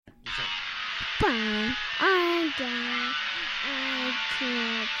Papa, I'm down. I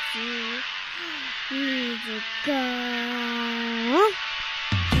can't see. Need to go.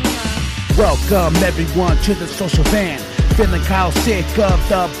 Welcome everyone to the social van. Feeling Kyle sick of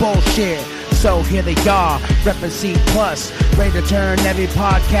the bullshit. So here they are, reppin' C+, ready to turn every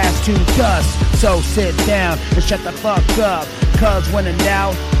podcast to dust. So sit down and shut the fuck up, cause when in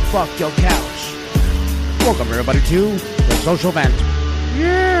doubt, fuck your couch. Welcome everybody to the social vent.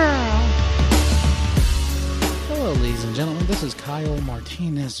 Yeah! Hello ladies and gentlemen, this is Kyle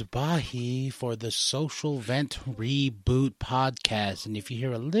Martinez-Bahi for the Social Vent Reboot Podcast. And if you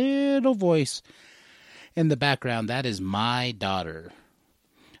hear a little voice in the background, that is my daughter.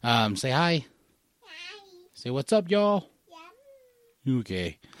 Say hi. Say what's up, y'all. Yeah.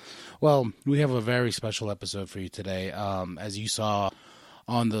 Okay. Well, we have a very special episode for you today. As you saw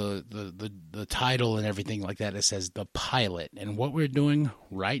on the title and everything like that, it says The Pilot. And what we're doing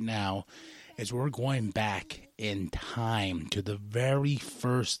right now is we're going back in time to the very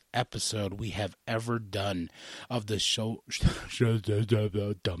first episode we have ever done of the show,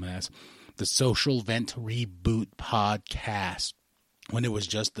 dumbass, the Social Vent Reboot Podcast, when it was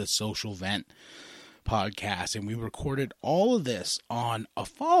just the Social Vent Podcast, and we recorded all of this on a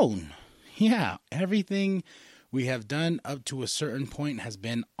phone. Yeah, everything we have done up to a certain point has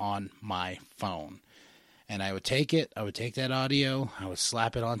been on my phone. And I would take that audio, I would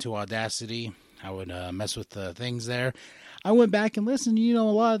slap it onto Audacity, I would mess with the things there. I went back and listened, a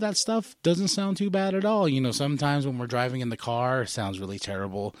lot of that stuff doesn't sound too bad at all. Sometimes when we're driving in the car, it sounds really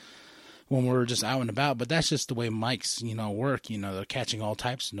terrible when we're just out and about, but that's just the way mics, work. They're catching all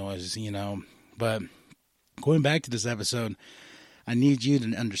types of noises, But going back to this episode, I need you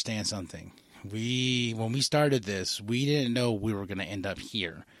to understand something. When we started this, we didn't know we were going to end up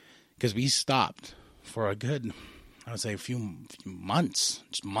here because we stopped for a good, I would say, a few months.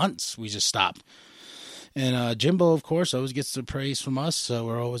 Just months. We just stopped. And Jimbo, of course, always gets the praise from us. So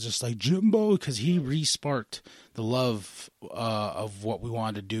we're always just like, Jimbo, because he re-sparked the love of what we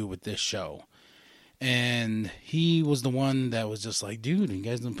wanted to do with this show. And he was the one that was just like, dude, you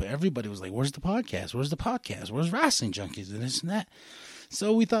guys don't put, everybody was like, where's the podcast? Where's the podcast? Where's Wrestling Junkies and this and that?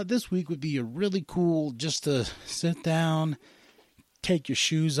 So we thought this week would be a really cool just to sit down, take your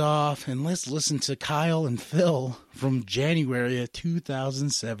shoes off, and let's listen to Kyle and Phil from January of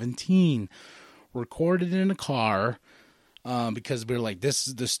 2017. Recorded in a car because we were like, this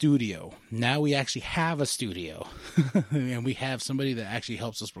is the studio. Now we actually have a studio. And we have somebody that actually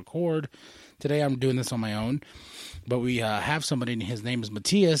helps us record. Today I'm doing this on my own. But we have somebody, and his name is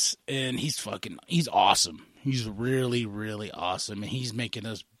Matthias, and he's awesome. He's really, really awesome. And he's making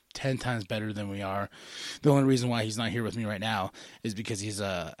us 10 times better than we are. The only reason why he's not here with me right now is because he's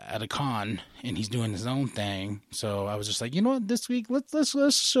at a con and he's doing his own thing. So I was just like, you know what, this week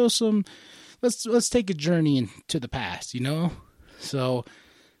let's show some, let's take a journey into the past, So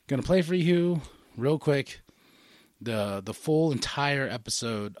gonna play for you real quick the full entire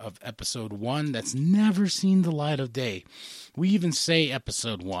episode of episode 1 that's never seen the light of day. We even say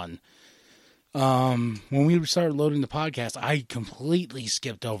episode 1. When we started loading the podcast, I completely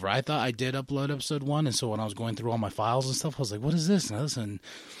skipped over. I thought I did upload episode 1, and so when I was going through all my files and stuff, I was like, what is this? And I listened,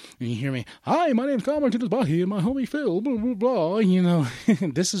 and you hear me, hi, my name's Kyle Martinez-Bahi, and my homie Phil, blah, blah, blah,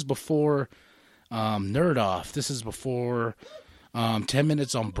 This is before Nerd Off. This is before 10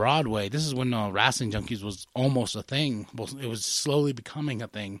 Minutes on Broadway. This is when Wrestling Junkies was almost a thing. It was slowly becoming a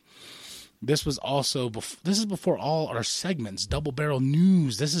thing. This was also this is before all our segments, Double Barrel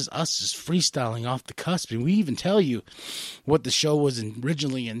News. This is us just freestyling off the cusp. And we even tell you what the show was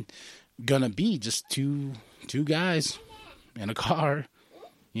originally and gonna be. Just two guys in a car,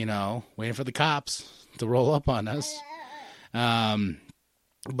 waiting for the cops to roll up on us.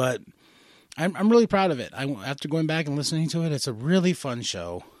 But I'm really proud of it. After going back and listening to it, it's a really fun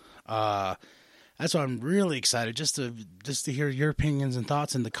show. That's why I'm really excited just to hear your opinions and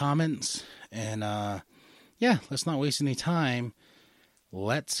thoughts in the comments. And let's not waste any time.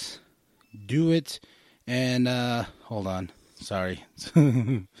 Let's do it. And hold on. Sorry.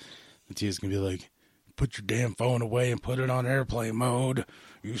 Matthias gonna be like, put your damn phone away and put it on airplane mode.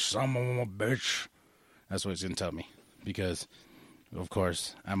 You son of a bitch. That's what he's gonna tell me. Because, of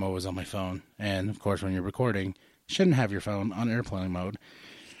course, I'm always on my phone. And, of course, when you're recording, you shouldn't have your phone on airplane mode.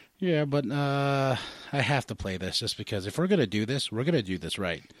 Yeah, but I have to play this just because if we're going to do this, we're going to do this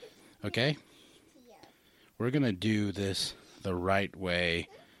right. Okay? Yeah. We're going to do this the right way.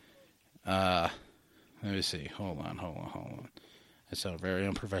 Let me see. Hold on. I sound very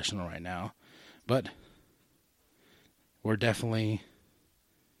unprofessional right now. But we're definitely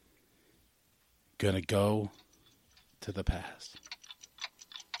going to go to the past.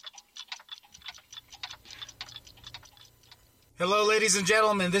 Hello, ladies and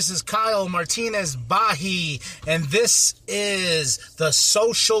gentlemen. This is Kyle Martinez Bahi, and this is the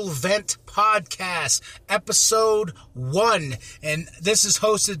Social Vent Podcast, episode 1. And this is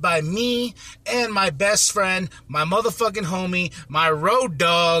hosted by me and my best friend, my motherfucking homie, my road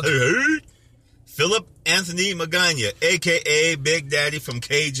dog. Hey. Philip Anthony Magana, a.k.a. Big Daddy from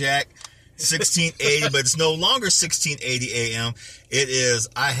K-Jack, 1680, but it's no longer 1680 a.m. It is,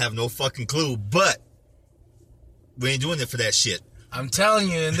 I have no fucking clue, but we ain't doing it for that shit. I'm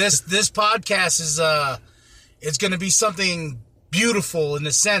telling you, and this podcast is it's gonna be something beautiful in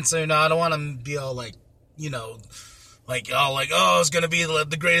the sense, you know, I don't want to be all like, you know, it's gonna be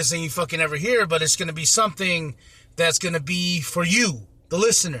the greatest thing you fucking ever hear, but it's gonna be something that's gonna be for you, the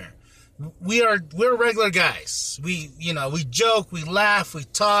listener. We're regular guys. We joke, we laugh, we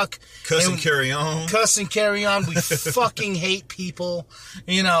talk. Cuss and carry on. Cuss and carry on. We fucking hate people.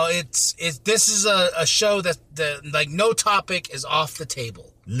 You know, this is a show that like no topic is off the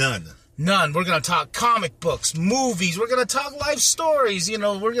table. None. We're going to talk comic books, movies. We're going to talk life stories. You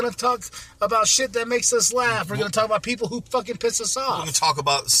know, we're going to talk about shit that makes us laugh. We're going to talk about people who fucking piss us off. We're going to talk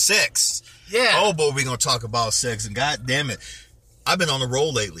about sex. Yeah. Oh, boy, we're going to talk about sex. And God damn it, I've been on the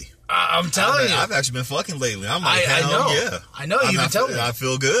roll lately. I'm telling you. I've actually been fucking lately. I'm like, I know. Yeah. I know. You've been telling me. I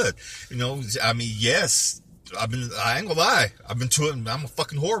feel good. You know, I mean, yes. I ain't gonna lie. I'm a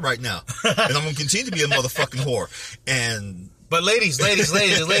fucking whore right now. And I'm gonna continue to be a motherfucking whore. But ladies,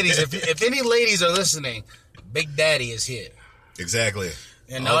 if any ladies are listening, Big Daddy is here. Exactly.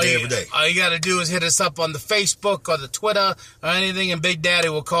 And all day, every day. All you gotta do is hit us up on the Facebook or the Twitter or anything, and Big Daddy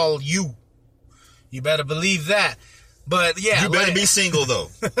will call you. You better believe that. But yeah, you better be single though.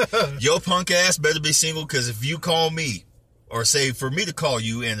 Your punk ass better be single, because if you call me, or say for me to call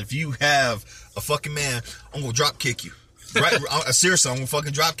you, and if you have a fucking man, I'm gonna drop kick you. Right? Seriously, I'm gonna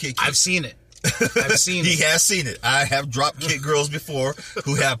fucking drop kick you. I've seen it. He has seen it. I have drop kick girls before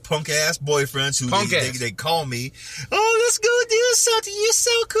who have punk ass boyfriends who they call me. Oh, let's go do something. You're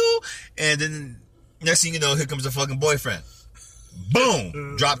so cool. And then next thing you know, here comes the fucking boyfriend.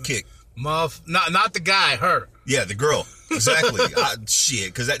 Boom, drop kick. Not the guy, her. Yeah, the girl. Exactly.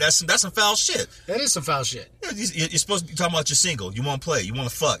 Shit, because that's some foul shit. That is some foul shit. You're supposed to be talking about you're single. You want to play. You want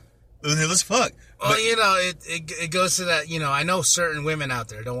to fuck. Let's fuck. Well, you know, it goes to that, you know, I know certain women out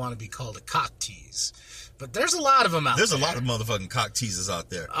there don't want to be called a cock tease. But there's a lot of them out there. There's a lot of motherfucking cock teasers out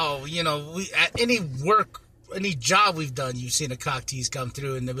there. Oh, you know, at any job we've done, you've seen a cock tease come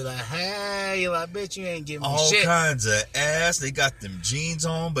through, and they'll be like, hey, you're like, bitch, you ain't giving me shit. All kinds of ass. They got them jeans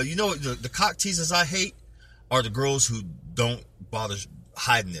on. But you know what? The cock teasers I hate are the girls who don't bother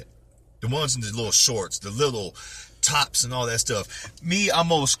hiding it. The ones in the little shorts, the little tops and all that stuff. Me, I'm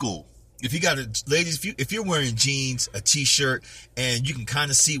old school. If you got ladies, if you're wearing jeans, a t-shirt, and you can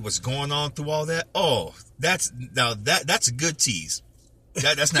kind of see what's going on through all that, that's a good tease.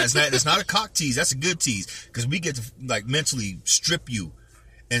 That's not a cock tease. That's a good tease, because we get to like mentally strip you,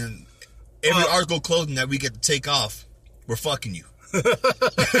 and every article of clothing that we get to take off, we're fucking you. we're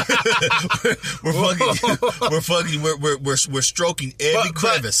fucking you. We're stroking every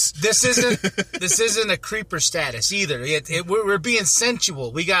crevice. But this isn't a creeper status either. We're being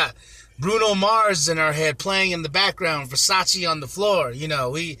sensual. We got Bruno Mars in our head playing in the background, Versace on the floor. You know,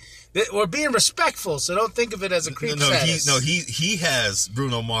 we're being respectful, so don't think of it as a creep status. He has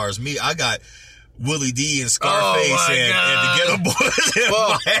Bruno Mars. Me, I got Willie D and Scarface and the Ghetto Boys.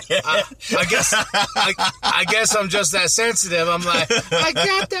 Well, I guess I'm just that sensitive. I'm like, I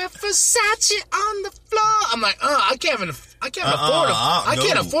got that Versace on the floor. I'm like, I can't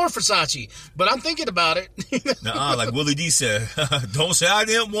afford Versace, but I'm thinking about it. Like Willie D said, don't say I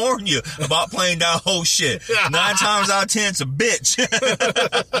didn't warn you about playing that whole shit. 9 times out of 10, it's a bitch.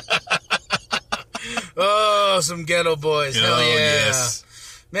 Oh, some Ghetto Boys. Hell yeah. Yes.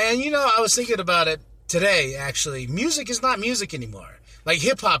 Man, you know, I was thinking about it today, actually. Music is not music anymore. Like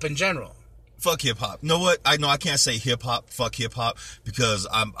hip-hop in general. Fuck hip-hop. You know what? I know I can't say hip-hop, fuck hip-hop, because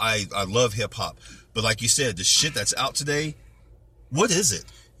I love hip-hop. But like you said, the shit that's out today, what is it?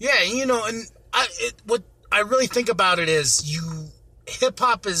 Yeah, you know, and what I really think about it is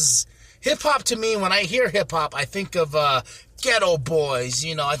hip-hop to me. When I hear hip-hop, I think of Ghetto Boys,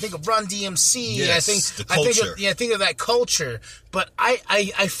 you know, I think of Run DMC. Yes, the culture. I think of that culture. But I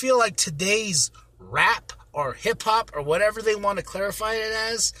feel like today's rap or hip hop or whatever they want to clarify it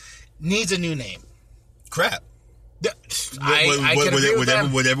as needs a new name. Crap. I can agree with that.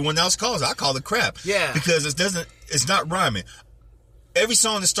 What everyone else calls it, I call it crap. Yeah. Because it's not rhyming. Every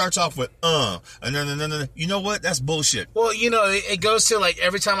song that starts off with no, you know what? That's bullshit. Well, you know, it goes to like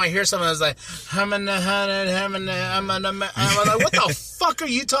every time I hear something, it's like, I'm like, what the fuck are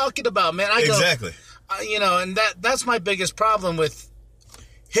you talking about, man? Exactly. and that's my biggest problem with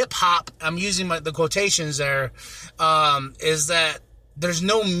hip hop. I'm using the quotations there, is that there's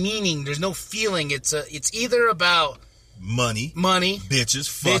no meaning, there's no feeling. It's either about money, bitches,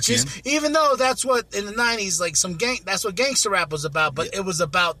 fucking. Even though that's what in the 90s, like that's what gangster rap was about, but it was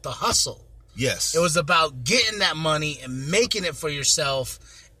about the hustle. Yes. It was about getting that money and making it for yourself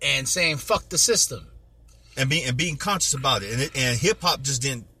and saying fuck the system. And being conscious about it. And hip hop just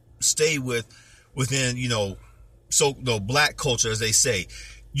didn't stay within, black culture, as they say.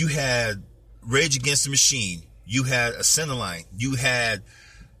 You had Rage Against the Machine. You had a Centerline. You had,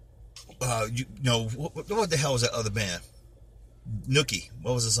 what the hell was that other band? Nookie.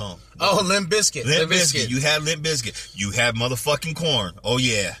 What was the song? Oh, Limp Bizkit. Limp Bizkit. You had Limp Bizkit. You had motherfucking Korn. Oh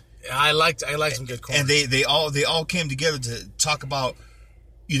yeah. I liked some good Korn. And they all came together to talk about,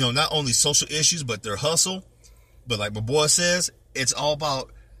 not only social issues but their hustle. But like my boy says, it's all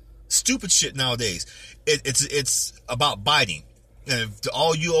about stupid shit nowadays. It's about biting. And to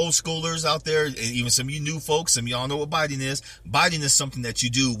all you old schoolers out there, and even some of you new folks, some of y'all know what biting is. Biting is something that you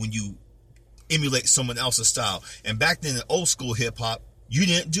do when you emulate someone else's style. And back then in old school hip hop, you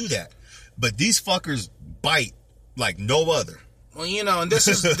didn't do that. But these fuckers bite like no other. Well, and this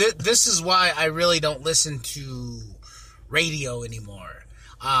is this is why I really don't listen to radio anymore.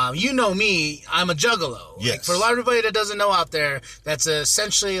 You know me, I'm a juggalo. Yes. Like, for a lot of everybody that doesn't know out there, that's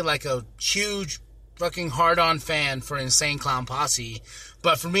essentially like a huge fucking hard-on fan for Insane Clown Posse.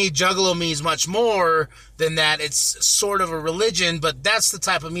 But for me, juggalo means much more than that. It's sort of a religion, but that's the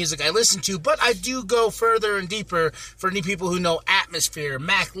type of music I listen to. But I do go further and deeper for any people who know Atmosphere,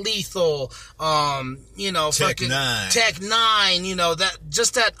 Mac Lethal, Tech Nine. Tech Nine,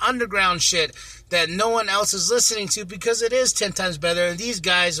 that underground shit that no one else is listening to because it is 10 times better. And these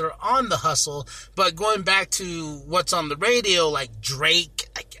guys are on the hustle. But going back to what's on the radio, like Drake,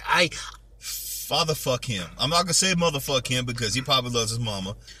 Father fuck him. I'm not gonna say motherfuck him because he probably loves his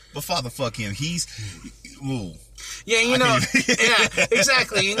mama, but father fuck him. Ooh. Yeah, yeah,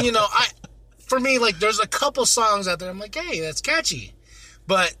 exactly. And for me, like, there's a couple songs out there I'm like, hey, that's catchy.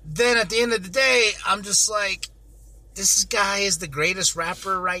 But then at the end of the day, I'm just like, this guy is the greatest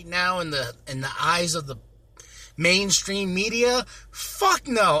rapper right now in the eyes of the mainstream media. Fuck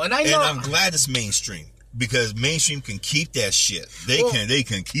no. And I'm glad it's mainstream. Because mainstream can keep that shit. They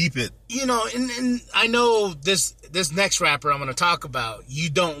can keep it. And I know this next rapper I'm going to talk about, you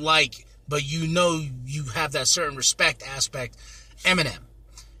don't like, but you have that certain respect aspect. Eminem.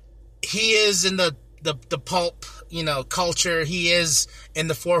 He is in the pulp, culture. He is in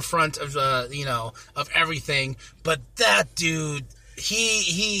the forefront of of everything. But that dude,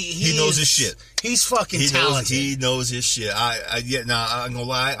 he knows his shit. He's fucking talented. He knows his shit. I'm gonna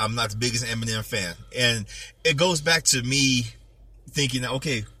lie, I'm not the biggest Eminem fan. And it goes back to me thinking,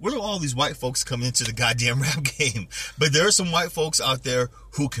 okay, where are all these white folks coming into the goddamn rap game? But there are some white folks out there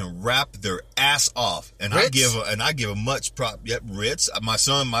who can rap their ass off. And Ritz? I give a much prop. Yep, Ritz. My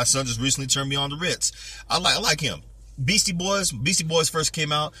son just recently turned me on to Ritz. I like him. Beastie Boys first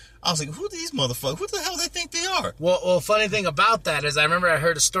came out. I was like, who are these motherfuckers? Who the hell they think they are? Well, funny thing about that is I remember I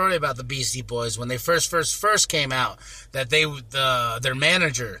heard a story about the Beastie Boys when they first came out, that their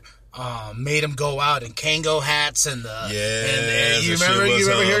manager made them go out in Kango hats and you remember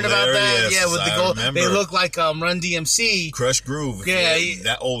hearing about that? Yes, yeah, with the gold. They look like Run DMC, Crush Groove. Yeah,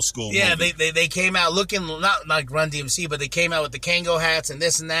 that old school. Yeah, movie. they came out looking not like Run DMC, but they came out with the Kango hats and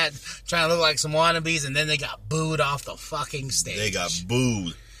this and that, trying to look like some wannabes, and then they got booed off the fucking stage. They got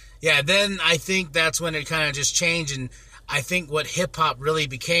booed. Yeah, then I think that's when it kind of just changed, and I think what hip hop really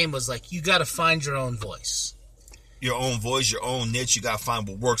became was like, you got to find your own voice. Your own voice, your own niche. You got to find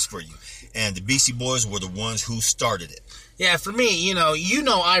what works for you. And the Beastie Boys were the ones who started it. Yeah, for me,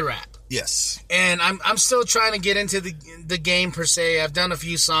 I rap. Yes. And I'm still trying to get into the game per se. I've done a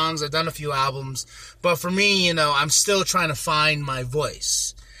few songs, I've done a few albums, but for me, I'm still trying to find my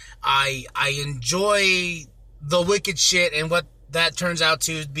voice. I enjoy the wicked shit, and what that turns out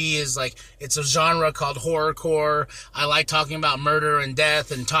to be is like, it's a genre called horrorcore. I like talking about murder and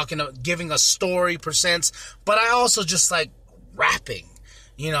death and giving a story per sense, but I also just like rapping.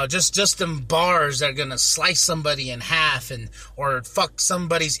 Just them bars that are gonna slice somebody in half or fuck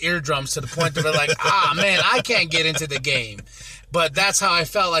somebody's eardrums to the point that they're like, man, I can't get into the game. But that's how I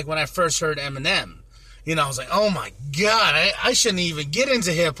felt like when I first heard Eminem. I was like, oh my God, I shouldn't even get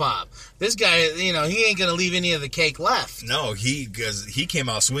into hip hop. This guy, he ain't gonna leave any of the cake left. No, because he came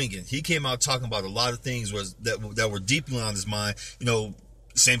out swinging. He came out talking about a lot of things that were deeply on his mind.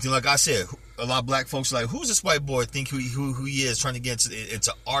 Same thing like I said. A lot of black folks are like, who's this white boy think who he is, trying to get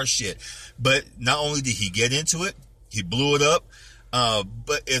into our shit? But not only did he get into it, he blew it up.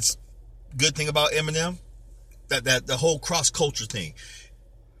 But it's good thing about Eminem, that the whole cross-culture thing,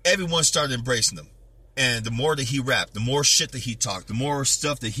 everyone started embracing him. And the more that he rapped, the more shit that he talked, the more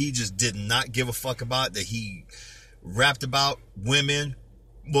stuff that he just did not give a fuck about, that he rapped about women.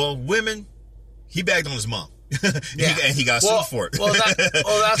 Well, women, he bagged on his mom. Yeah. And he got sued for it. Well,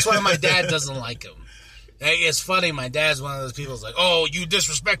 that's why my dad doesn't like him. It's funny. My dad's one of those people who's like, oh, you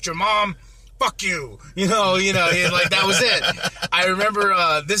disrespect your mom? Fuck you. You know, like that was it. I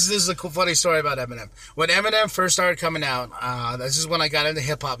remember, this is a cool, funny story about Eminem. When Eminem first started coming out, this is when I got into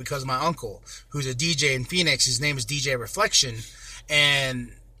hip hop because of my uncle, who's a DJ in Phoenix. His name is DJ Reflection.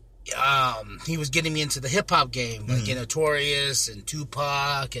 And, he was getting me into the hip hop game, like Notorious and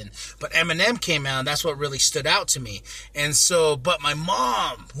Tupac, but Eminem came out, and that's what really stood out to me. And so, but my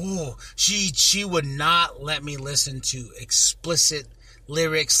mom, she would not let me listen to explicit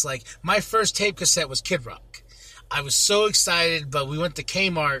lyrics. Like, my first tape cassette was Kid Rock. I was so excited, but we went to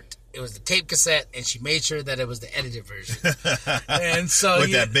Kmart. It was the tape cassette, and she made sure that it was the edited version. And so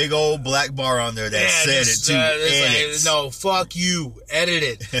with that big old black bar on there that said it too. Like, no, fuck you, edit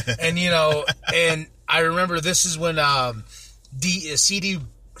it. And and I remember this is when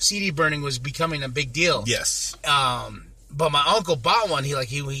CD burning was becoming a big deal. Yes. But my uncle bought one. He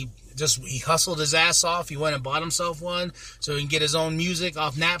hustled his ass off. He went and bought himself one so he can get his own music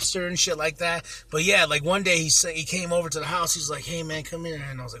off Napster and shit like that. But yeah, like one day he came over to the house. He's like, hey man, come here.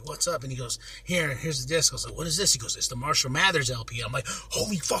 And I was like, what's up? And he goes, here's the disc. I was like, what is this? He goes, it's the Marshall Mathers LP. I'm like,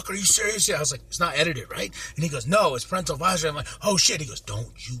 holy fuck, are you serious? Yeah. I was like, it's not edited, right? And he goes, no, it's parental advisory. I'm like, oh shit. He goes, don't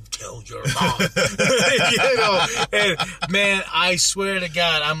you tell your mom. And man, I swear to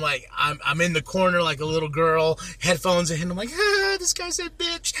God, I'm like, I'm in the corner like a little girl, headphones in. I'm like, this guy said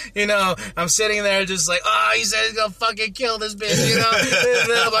bitch. I'm sitting there just like, oh, he said he's gonna fucking kill this bitch, And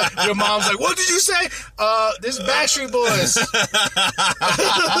then I'm like, your mom's like, what did you say? This is Backstreet Boys.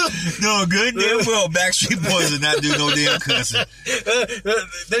 No, good damn well, Backstreet Boys did not do no damn cussing.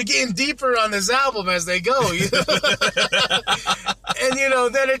 They're getting deeper on this album as they go, And,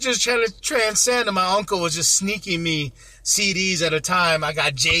 then it just tried to transcend, and my uncle was just sneaking me CDs at a time. I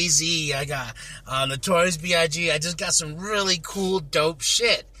got Jay-Z, I got Notorious B.I.G., I just got some really cool, dope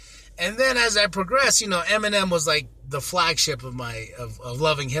shit. And then as I progressed, Eminem was like the flagship of of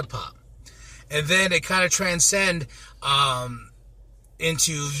loving hip hop. And then it kind of transcend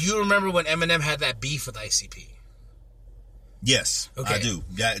into, you remember when Eminem had that beef with ICP? Yes, okay. I do.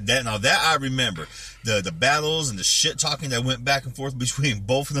 That I remember. The battles and the shit talking that went back and forth between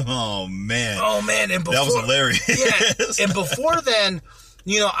both of them. Oh man. And before, that was hilarious. Yeah, and before then,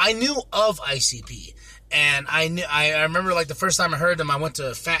 I knew of ICP. And I remember, like, the first time I heard them, I went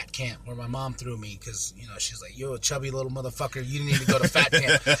to fat camp where my mom threw me because, she's like, you're a chubby little motherfucker. You didn't need to go to fat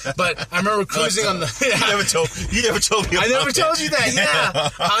camp. But I remember cruising on the... You never told me about I never told you that, yeah.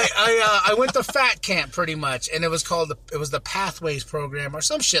 I went to fat camp pretty much, and it was the Pathways program or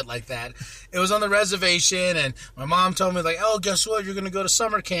some shit like that. It was on the reservation, and my mom told me, like, oh, guess what? You're going to go to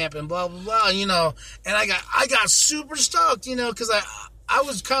summer camp and blah, blah, blah, And I got super stoked, because I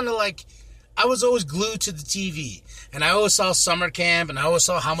was kind of like... I was always glued to the TV, and I always saw summer camp, and I always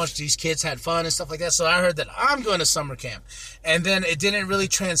saw how much these kids had fun and stuff like that. So I heard that I'm going to summer camp, and then it didn't really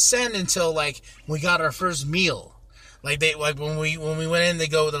transcend until like we got our first meal. Like when we went in, they're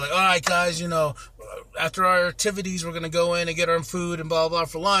like, all right, guys, after our activities, we're gonna go in and get our food and blah blah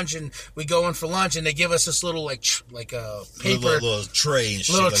for lunch, and we go in for lunch, and they give us this little like a paper little tray and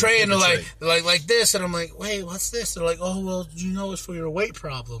shit, little tray, and they're like this, and I'm like, wait, what's this? They're like, oh well, it's for your weight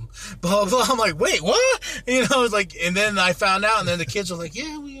problem, blah blah. I'm like, wait, what? It's like, and then I found out, and then the kids were like,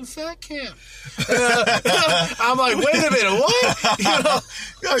 yeah, we in fat camp. I'm like, wait a minute, what?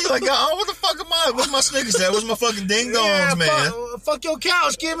 You're like, oh, what the fuck am I? Where's my Snickers at? Where's my fucking ding dongs, man? Fuck your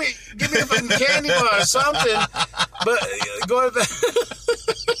couch. Give me a fucking candy bar or something. But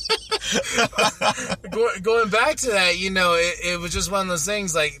going back to that, it was just one of those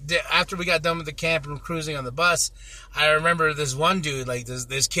things. Like after we got done with the camp and cruising on the bus, I remember this one dude, like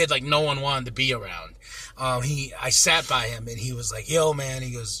this kid, like no one wanted to be around. I sat by him and he was like, "Yo, man,"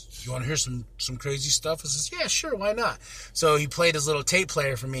 he goes, "You want to hear some crazy stuff?" I says, "Yeah, sure, why not?" So he played his little tape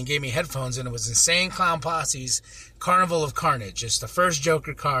player for me and gave me headphones, and it was Insane Clown Posse's Carnival of Carnage. It's the first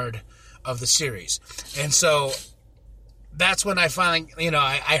Joker card of the series. And so that's when I finally,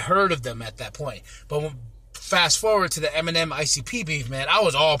 I heard of them at that point. But fast forward to the Eminem ICP beef, man, I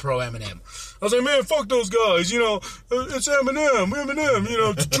was all pro Eminem. I was like, man, fuck those guys, it's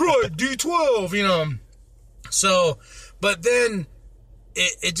Eminem, Detroit, D12, So, but then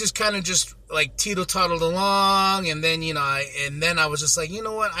it just kind of just like teeter-tottered along, and then, I was just like, you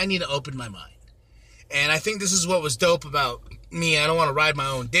know what, I need to open my mind. And I think this is what was dope about me, I don't want to ride my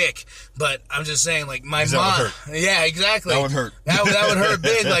own dick, but I'm just saying, like, my That mom. would hurt. Yeah, exactly. That would hurt. That would hurt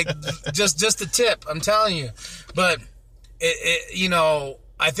big. Like, just a tip. I'm telling you. But you know,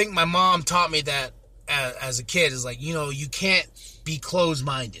 I think my mom taught me that as a kid. Is like, you know, you can't be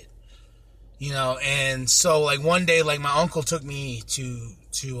closed-minded. You know, and so like one day, like my uncle took me to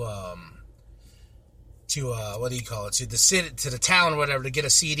what do you call it? To the city, to the town or whatever, to get a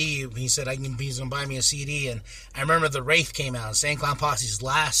CD. He said he's gonna buy me a CD, and I remember the Wraith came out, Insane Clown Posse's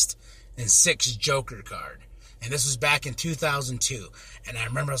Last and Sixth Joker card, and this was back in 2002. And I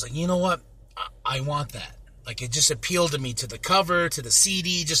remember I was like, you know what? I want that. Like, it just appealed to me, to the cover, to the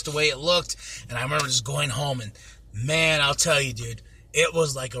CD, just the way it looked. And I remember just going home, and man, I'll tell you, dude, it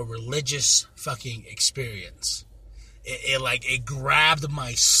was like a religious fucking experience. It grabbed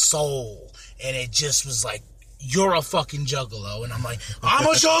my soul, and it just was like, you're a fucking juggalo. And I'm like, I'm a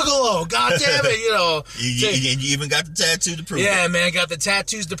juggalo, god damn it, you know. You even got the tattoo to prove it. Yeah, man, I got the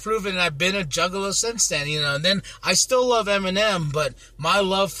tattoos to prove it, and I've been a juggalo since then, you know. And then I still love Eminem, but my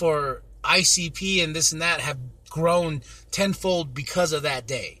love for ICP and this and that have grown tenfold because of that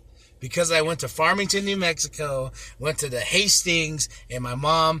day. Because I went to Farmington, New Mexico, went to the Hastings, and my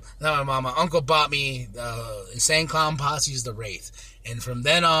uncle bought me Insane Clown Posse's The Wraith. And from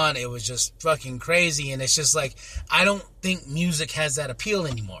then on, it was just fucking crazy. And it's just like, I don't think music has that appeal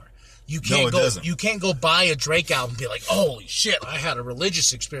anymore. You can't go buy a Drake album and be like, holy shit, I had a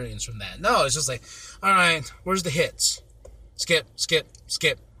religious experience from that. No, it's just like, all right, where's the hits? Skip, skip,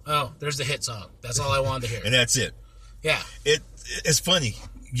 skip. Oh, there's the hit song. That's all I wanted to hear. And that's it. Yeah. It's funny.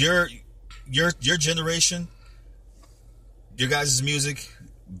 Your generation, your guys' music,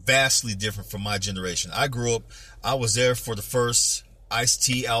 vastly different from my generation. I grew up, I was there for the first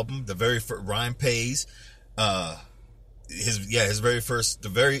Ice-T album, the very first, Rhyme Pays. His very first,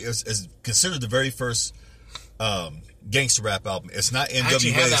 is considered the very first gangster rap album. It's not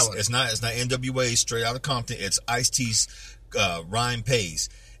NWA. It's not NWA Straight Outta Compton. It's Ice-T's Rhyme Pays.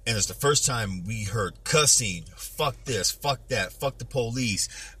 And it's the first time we heard cussing, fuck this, fuck that, fuck the police,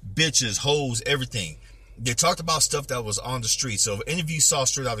 bitches, hoes, everything. They talked about stuff that was on the street. So if any of you saw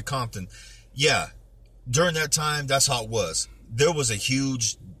Straight Outta Compton, yeah, during that time, that's how it was. There was a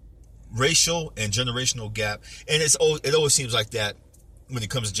huge racial and generational gap. And it always seems like that when it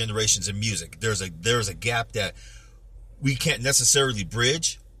comes to generations in music. There's a gap that we can't necessarily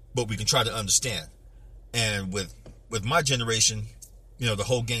bridge, but we can try to understand. And with my generation, you know, the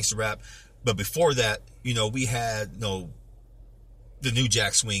whole gangster rap. But before that, you know, we had, you know, the New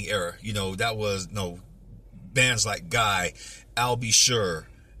Jack Swing era. You know, that was, you know, bands like Guy, I'll Be Sure.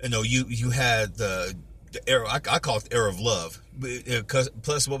 You know, you had the era, I call it the era of love.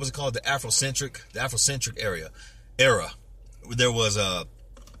 Plus, what was it called? The Afrocentric era. There was,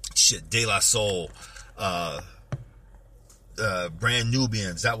 De La Soul, Brand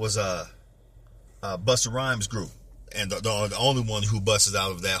Nubians. That was, Busta Rhymes group. And the only one who busted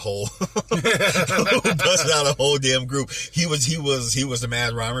out of that whole, damn group. He was the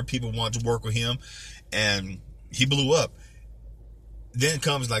mad rhymer. People wanted to work with him, and he blew up. Then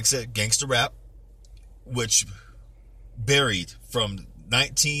comes, like I said, gangster rap, which buried from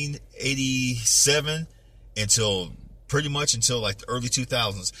 1987 until like the early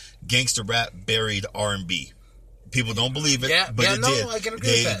 2000s. Gangster rap buried R&B. People don't believe it, but it did. I can agree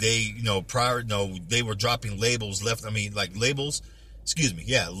with that. They were dropping labels left. Labels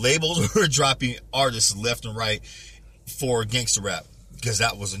were dropping artists left and right for gangster rap because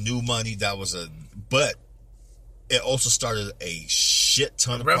that was a new money. But it also started a shit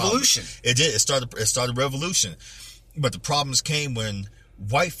ton of revolution. Problems. It did. It started revolution. But the problems came when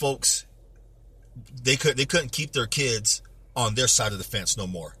white folks they couldn't keep their kids on their side of the fence no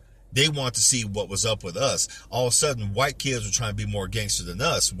more. They wanted to see what was up with us. All of a sudden, white kids were trying to be more gangster than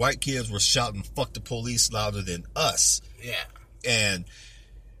us. White kids were shouting, fuck the police louder than us. Yeah. And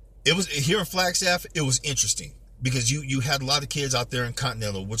it was, here in Flagstaff, it was interesting. Because you had a lot of kids out there in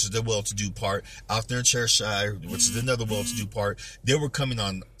Continental, which is the well-to-do part. Out there in Cheshire, which is another well-to-do part. They were coming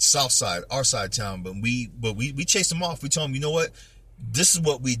on south side, our side of town. But we chased them off. We told them, you know what? This is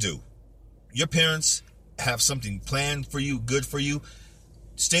what we do. Your parents have something planned for you, good for you.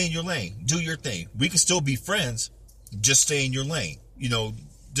 Stay in your lane. Do your thing. We can still be friends. Just stay in your lane. You know,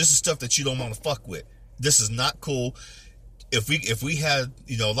 this is stuff that you don't want to fuck with. This is not cool. If we had,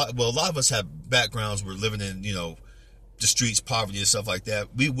 you know, a lot of us have backgrounds. We're living in, you know, the streets, poverty and stuff like that.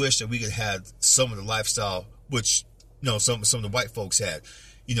 We wish that we could have some of the lifestyle, which, you know, some of the white folks had.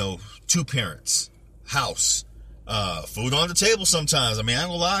 You know, 2 parents, house, food on the table sometimes. I mean, I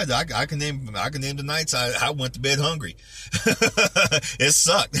don't lie. I can name the nights I went to bed hungry. It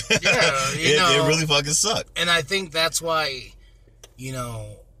sucked. Yeah, it really fucking sucked. And I think that's why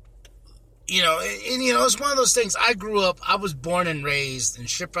It's one of those things. I was born and raised in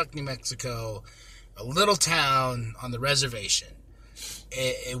Shiprock, New Mexico, a little town on the reservation.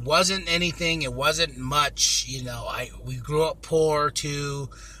 It wasn't anything. It wasn't much. We grew up poor too,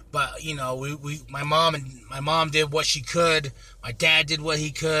 but my mom did what she could. My dad did what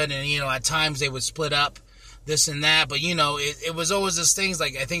he could, and at times they would split up, this and that. But it was always those things.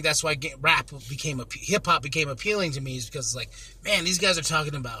 Like, I think that's why hip hop became appealing to me, is because man, these guys are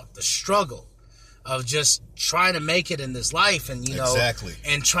talking about the struggle of just trying to make it in this life, and exactly,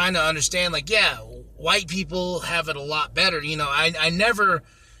 and trying to understand, white people have it a lot better. I never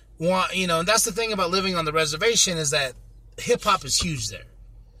want, and that's the thing about living on the reservation, is that hip hop is huge there.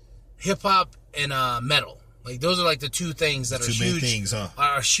 Hip hop and metal, those are the two things that are huge. Things, huh?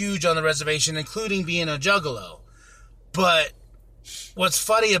 Are huge on the reservation, including being a juggalo. But what's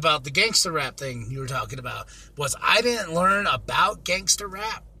funny about the gangster rap thing you were talking about was I didn't learn about gangster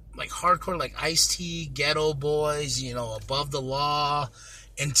rap, hardcore, Ice-T, Ghetto Boys, Above the Law,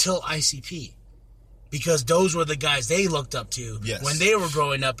 until ICP. Because those were the guys they looked up to when they were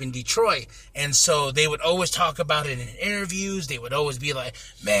growing up in Detroit. And so they would always talk about it in interviews. They would always be like,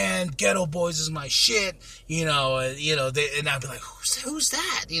 man, Ghetto Boys is my shit. And I'd be like, who's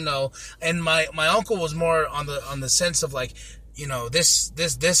that? And my uncle was more on the sense of this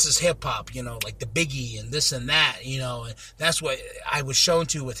is hip hop, the Biggie and this and that, and that's what I was shown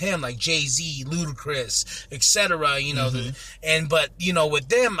to with him, Jay-Z, Ludacris, etc. But with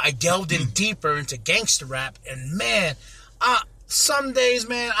them, I delved in deeper into gangster rap, and man, some days,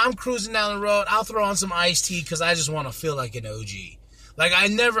 man, I'm cruising down the road, I'll throw on some Ice-T because I just want to feel like an OG.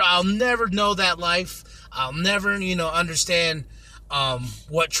 I'll never know that life. I'll never, understand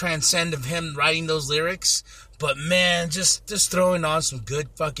what transcended him writing those lyrics. But man, just throwing on some good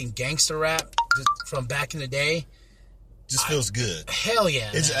fucking gangster rap from back in the day just feels good. Hell yeah,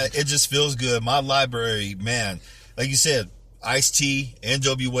 it just feels good. My library, man, like you said, Ice-T,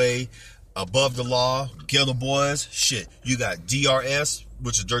 NWA, Above the Law, Ghetto Boys, shit. You got DRS,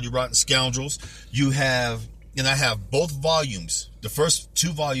 which is Dirty Rotten Scoundrels. I have both volumes. The first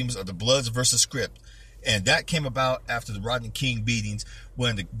two volumes are the Bloods versus Crips, and that came about after the Rodney King beatings,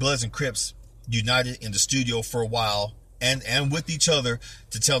 when the Bloods and Crips united in the studio for a while and with each other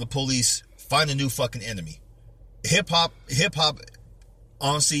to tell the police, find a new fucking enemy. Hip hop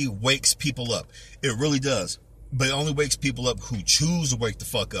honestly wakes people up. It really does. But it only wakes people up who choose to wake the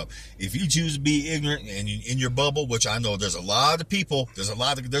fuck up. If you choose to be ignorant and in your bubble, which I know there's a lot of people, there's a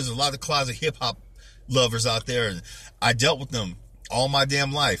lot of closet hip hop lovers out there, and I dealt with them all my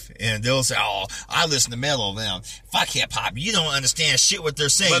damn life, and they'll say, "Oh, I listen to metal now. Fuck hip hop. You don't understand shit what they're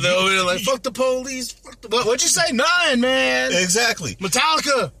saying." But they're over there fuck the police. What'd you say? Nine, man. Exactly.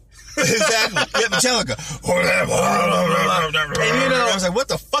 Metallica. Exactly. Yeah, Metallica. And I was like, what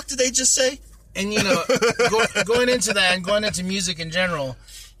the fuck did they just say? And going into that and going into music in general,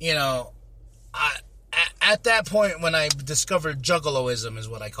 at that point when I discovered juggaloism, is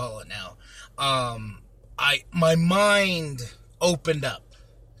what I call it now. My mind opened up.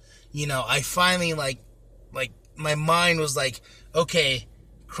 I finally my mind was okay,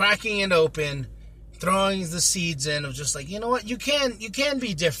 cracking it open, throwing the seeds in of just you know what, you can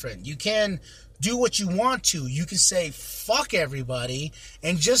be different. You can do what you want to. You can say fuck everybody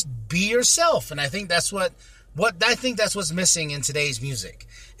and just be yourself. And I think that's what's missing in today's music.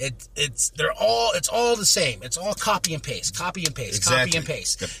 It's all the same. It's all copy and paste, exactly. Copy and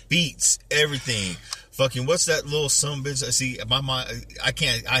paste. The beats, everything. Fucking, what's that little son bitch? See, my mind, I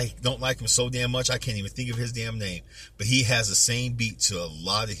don't like him so damn much, I can't even think of his damn name. But he has the same beat to a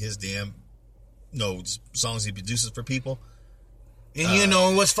lot of his damn, songs he produces for people.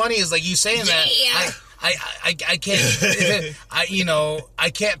 And what's funny is you saying that, I can't, I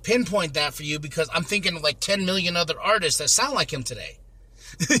can't pinpoint that for you because I'm thinking of 10 million other artists that sound like him today.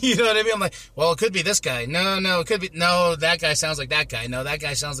 You know what I mean? I'm like, well, it could be this guy. No, it could be, no, that guy sounds like that guy. No, that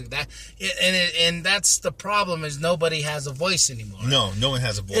guy sounds like that. And that's the problem, is nobody has a voice anymore. No one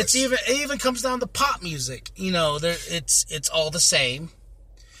has a voice. It even comes down to pop music. It's all the same.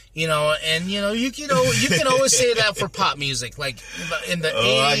 And you can always say that for pop music, in the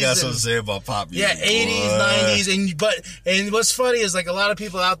 80s. I got something to say about pop music. Yeah, 80s, 90s, and what's funny is a lot of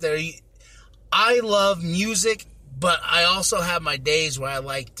people out there, I love music, but I also have my days where I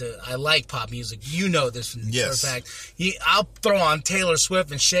like pop music. You know this for a fact. I'll throw on Taylor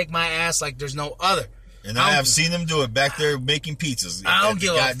Swift and shake my ass like there's no other. And I have seen them do it back there making pizzas. I don't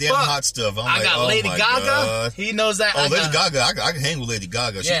give a fuck. Goddamn hot stuff. I got Lady Gaga. God. He knows that. Oh, Lady Gaga. I can hang with Lady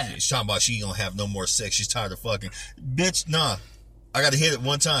Gaga. She's talking about she don't have no more sex. She's tired of fucking. Bitch, nah. I got to hit it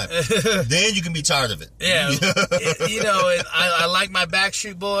one time. Then you can be tired of it. Yeah. I like my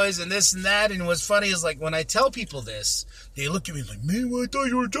Backstreet Boys and this and that. And what's funny is, like, when I tell people this, they look at me like, man, well, I thought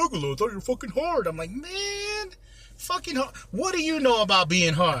you were a juggalo. I thought you were fucking hard. I'm like, man, fucking hard. What do you know about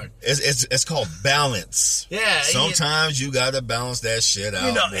being hard? It's called balance. Yeah. Sometimes you got to balance that shit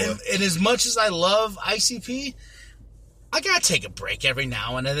out. And as much as I love ICP, I got to take a break every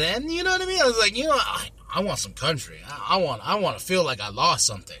now and then. You know what I mean? I was like, I want some country. I want to feel like I lost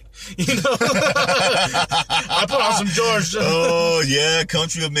something. I put on some George. Oh yeah,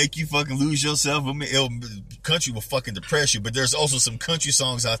 country will make you fucking lose yourself. Country will fucking depress you. But there's also some country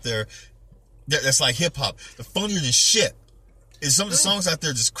songs out there that's like hip hop. They're funnier than shit. And some of the songs out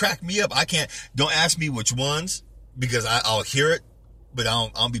there just crack me up. Don't ask me which ones because I'll hear it, but I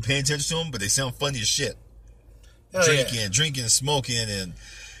don't be paying attention to them. But they sound funny as shit. Drinking, smoking, and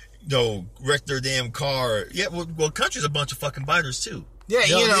wreck their damn car. Yeah, well, country's a bunch of fucking biters too.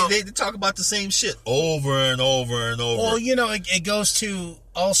 Yeah, they talk about the same shit over and over and over. Well, it goes to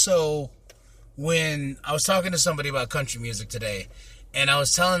also when I was talking to somebody about country music today, and I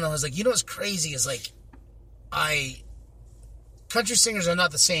was telling them, I was like, what's crazy is like, country singers are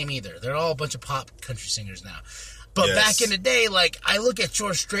not the same either. They're all a bunch of pop country singers now. But back in the day, like, I look at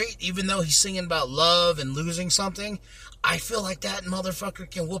George Strait, even though he's singing about love and losing something, I feel like that motherfucker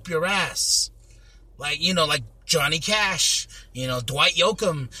can whoop your ass. Like, like Johnny Cash, Dwight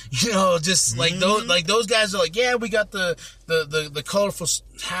Yoakam, just like those guys are like, yeah, we got the colorful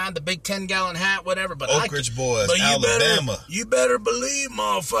hat, the big 10-gallon hat, whatever. But Oak Ridge Boys, Alabama. You better believe,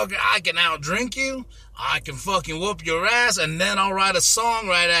 motherfucker, I can outdrink you. I can fucking whoop your ass, and then I'll write a song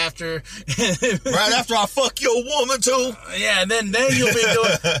right after. Right after I fuck your woman too. Yeah, and then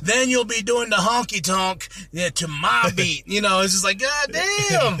you'll be doing the honky tonk to my beat. It's just like, god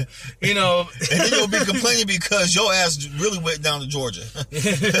damn. And then you'll be complaining because your ass really went down to Georgia.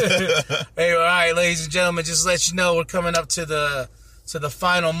 Hey, all right, ladies and gentlemen, just to let you know, we're coming up to the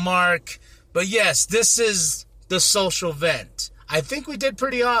final mark. But yes, this is the social vent. I think we did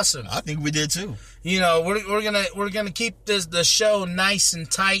pretty awesome. I think we did too. We're gonna keep the show nice and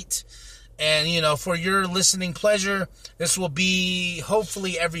tight, and for your listening pleasure, this will be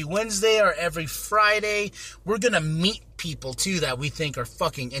hopefully every Wednesday or every Friday. We're gonna meet people too that we think are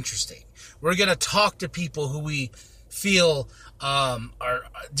fucking interesting. We're gonna talk to people who we feel are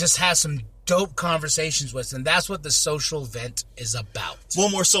just have some dope conversations with, and that's what the social vent is about.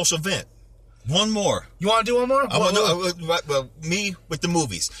 One more social vent. One more. You want to do one more? Well, me with the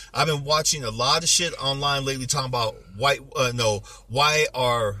movies. I've been watching a lot of shit online lately talking about why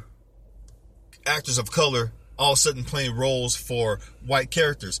are actors of color all of a sudden playing roles for white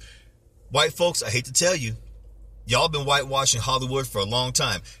characters? White folks, I hate to tell you, y'all been whitewashing Hollywood for a long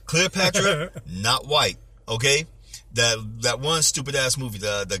time. Cleopatra, not white, okay? That one stupid ass movie,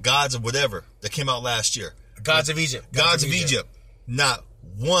 the Gods of whatever, that came out last year. Gods of Egypt. Gods of Egypt. Not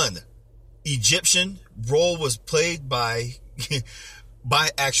one Egyptian role was played by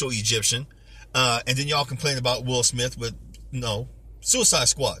actual Egyptian, and then y'all complain about Will Smith with Suicide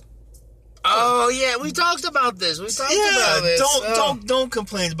Squad. Oh yeah, we talked about this. About this. Don't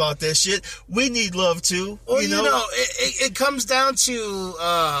complain about that shit. We need love too. Well, it comes down to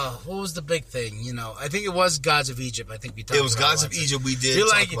what was the big thing? I think it was Gods of Egypt. I think we talked. It was Gods of Egypt. We did. You're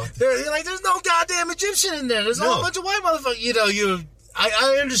like, there's no goddamn Egyptian in there. There's a whole bunch of white motherfuckers.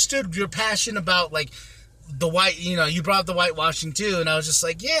 I understood your passion about like the white. You brought up the whitewashing too, and I was just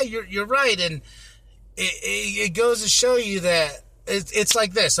like, yeah, you're right, and it goes to show you that. It's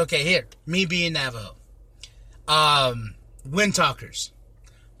like this. Okay, here. Me being Navajo. Wind Talkers.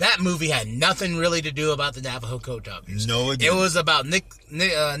 That movie had nothing really to do about the Navajo Code Talkers. No, it didn't. It was about Nick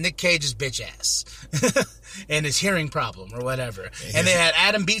Cage's bitch ass. And his hearing problem or whatever. Yeah. And they had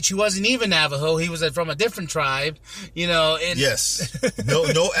Adam Beach, who wasn't even Navajo. He was from a different tribe. And yes.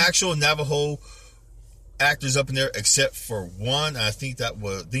 No actual Navajo actors up in there except for one. I think that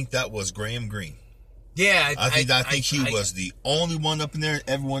was Graham Greene. Yeah, I think he was the only one up in there.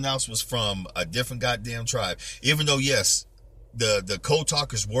 Everyone else was from a different goddamn tribe. Even though, yes, the Code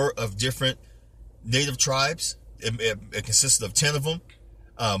Talkers were of different native tribes. It consisted of 10 of them,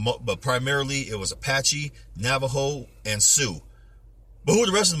 but primarily it was Apache, Navajo, and Sioux. But who are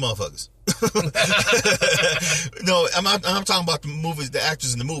the rest of the motherfuckers? No, I'm talking about the movies, the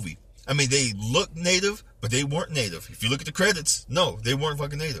actors in the movie. I mean, they looked native, but they weren't native. If you look at the credits, no, they weren't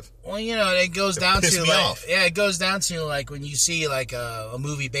fucking native. Well, it goes down to like, yeah, it goes down to like when you see like a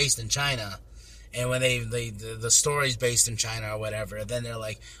movie based in China, And when the story's based in China or whatever, then they're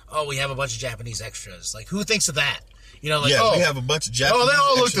like, oh, we have a bunch of Japanese extras. Like, who thinks of that? You know, like, we have a bunch of Japanese. Oh, they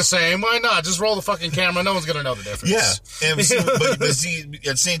all look extras. the same. Why not? Just roll the fucking camera. No one's gonna know the difference. Yeah, and see, but see, at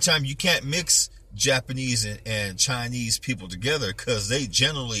the same time, you can't mix Japanese and Chinese people together because they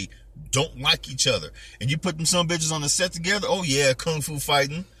generally don't like each other. And you put them some bitches on the set together. Oh yeah, kung fu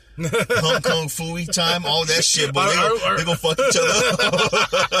fighting, kung fu time, all that shit. But they gonna fuck each other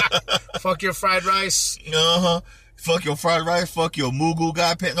up. Fuck your fried rice. Fuck your fried rice. Fuck your mugu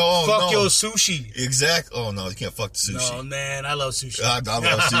guy pant. Fuck your sushi. Exactly. Oh no, you can't fuck the sushi. No man, I love sushi. I love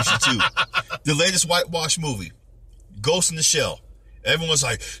sushi too. The latest whitewash movie, Ghost in the Shell. Everyone's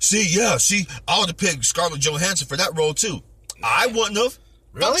like, see, I would have picked Scarlett Johansson for that role too. I wouldn't have.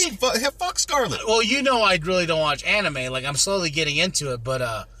 Really? Fuck Scarlett. Well, you know, I really don't watch anime. Like, I'm slowly getting into it,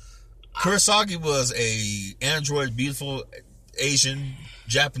 but Kurosaki was a android, beautiful, Asian,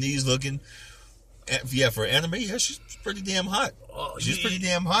 Japanese looking. Yeah, for anime, yeah, she's pretty damn hot. She's pretty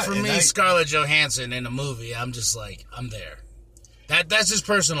damn hot. For me, Scarlett Johansson in a movie, I'm just like, I'm there. That's just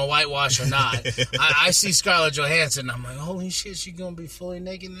personal, whitewash or not. I see Scarlett Johansson, I'm like, holy shit, she gonna be fully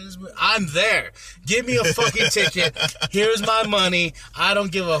naked in this movie? I'm there. Give me a fucking ticket. Here's my money. I don't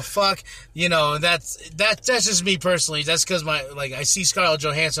give a fuck. You know, that's just me personally. That's because I see Scarlett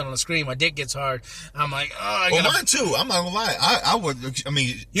Johansson on the screen, my dick gets hard. I'm like, mine too. I'm not gonna lie. I would. I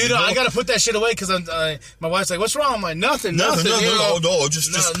mean, I gotta put that shit away because my wife's like, what's wrong? I'm like, nothing. No. It's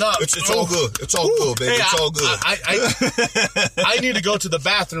all good. It's all good, baby. Hey, it's all good. I need to go to the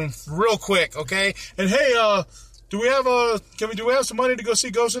bathroom real quick, okay? And hey, do we have some money to go see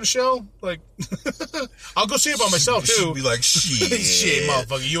Ghost in the Shell? Like, I'll go see it by myself too. She'll be like, shit,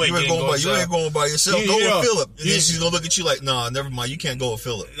 motherfucker, you ain't going by yourself. Go with Philip. And then she's gonna look at you like, nah, never mind. You can't go with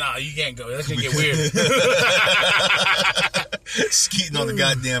Philip. Nah, you can't go. That's gonna get weird. Skeeting on the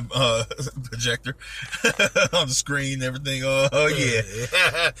goddamn projector on the screen, and everything. Oh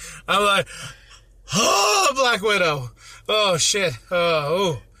yeah. I'm like, oh, Black Widow. Oh shit.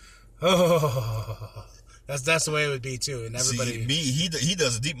 Oh. That's the way it would be too, and everybody. See, he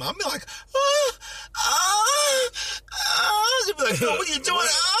does a deep. I'm like, He'd be like, what are you doing?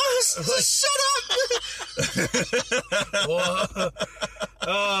 Shut up!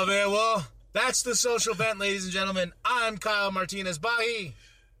 Oh man, well, that's the social vent, ladies and gentlemen. I'm Kyle Martinez Bahi.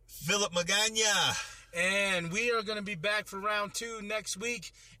 Philip Magana. And we are going to be back for round 2 next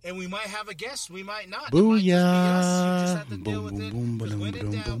week, and we might have a guest, we might not. Booyah!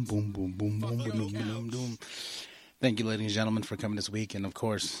 Thank you, ladies and gentlemen, for coming this week, and of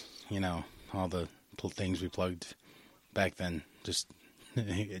course, you know, all the things we plugged back then, just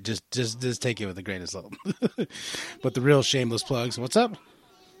take it with a grain of salt. But the real shameless plugs, what's up?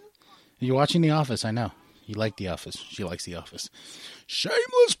 You're watching The Office, I know. You like The Office. She likes The Office.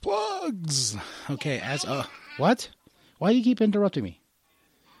 Shameless plugs. Okay, what? Why do you keep interrupting me?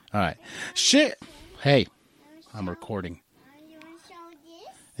 All right. Shit. Hey, I'm recording.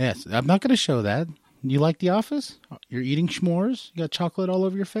 Yes, I'm not going to show that. You like The Office? You're eating s'mores? You got chocolate all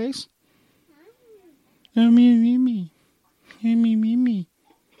over your face? Me.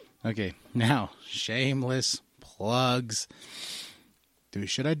 Okay, now, shameless plugs.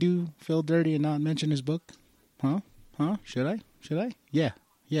 Should I do Phil dirty and not mention his book? Huh? Should I? Yeah.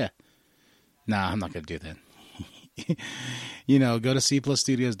 Nah, I'm not going to do that. You know, go to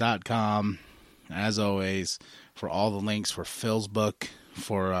cplusstudios.com, as always, for all the links for Phil's book,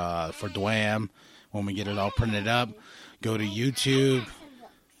 for Dwam, when we get it all printed up. Go to YouTube.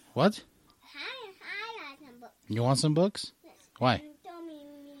 What? You want some books? Why?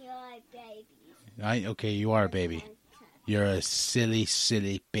 Okay, you are a baby. You're a silly,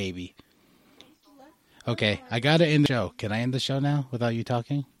 silly baby. Okay, I gotta end the show. Can I end the show now without you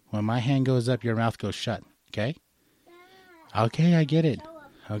talking? When my hand goes up, your mouth goes shut. Okay? Okay, I get it.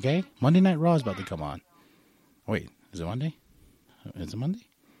 Okay? Monday Night Raw is about to come on. Wait, is it Monday? Is it Monday?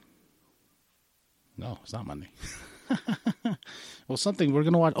 No, it's not Monday. Well, something we're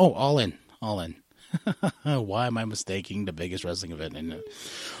gonna watch. Oh, All In. Why am I mistaking the biggest wrestling event in it?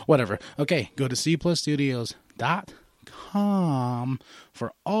 Whatever. Okay, go to cplusstudios.com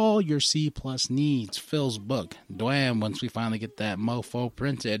for all your C Plus needs. Phil's book, Dwam, once we finally get that mofo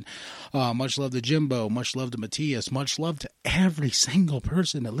printed. Much love to Jimbo. Much love to Matthias. Much love to every single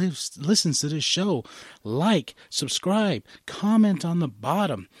person that listens to this show. Like, subscribe, comment on the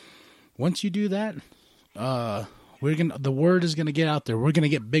bottom. Once you do that, the word is gonna get out there. We're gonna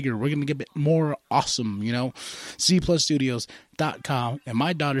get bigger. We're gonna get more awesome, you know. cplusstudios.com. And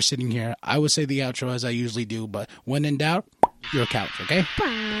my daughter's sitting here. I would say the outro as I usually do, but when in doubt, your couch, okay?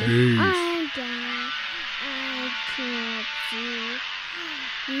 Peace. I can't see.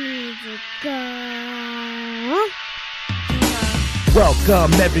 Music go.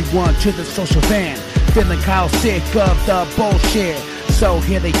 Welcome everyone to the social van. Feeling Kyle sick of the bullshit. So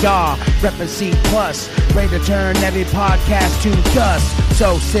here they are, reppin' C+, ready to turn every podcast to dust.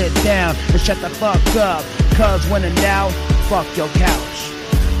 So sit down and shut the fuck up, cause when in doubt, fuck your couch.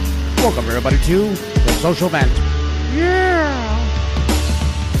 Welcome everybody to the social vent. Yeah.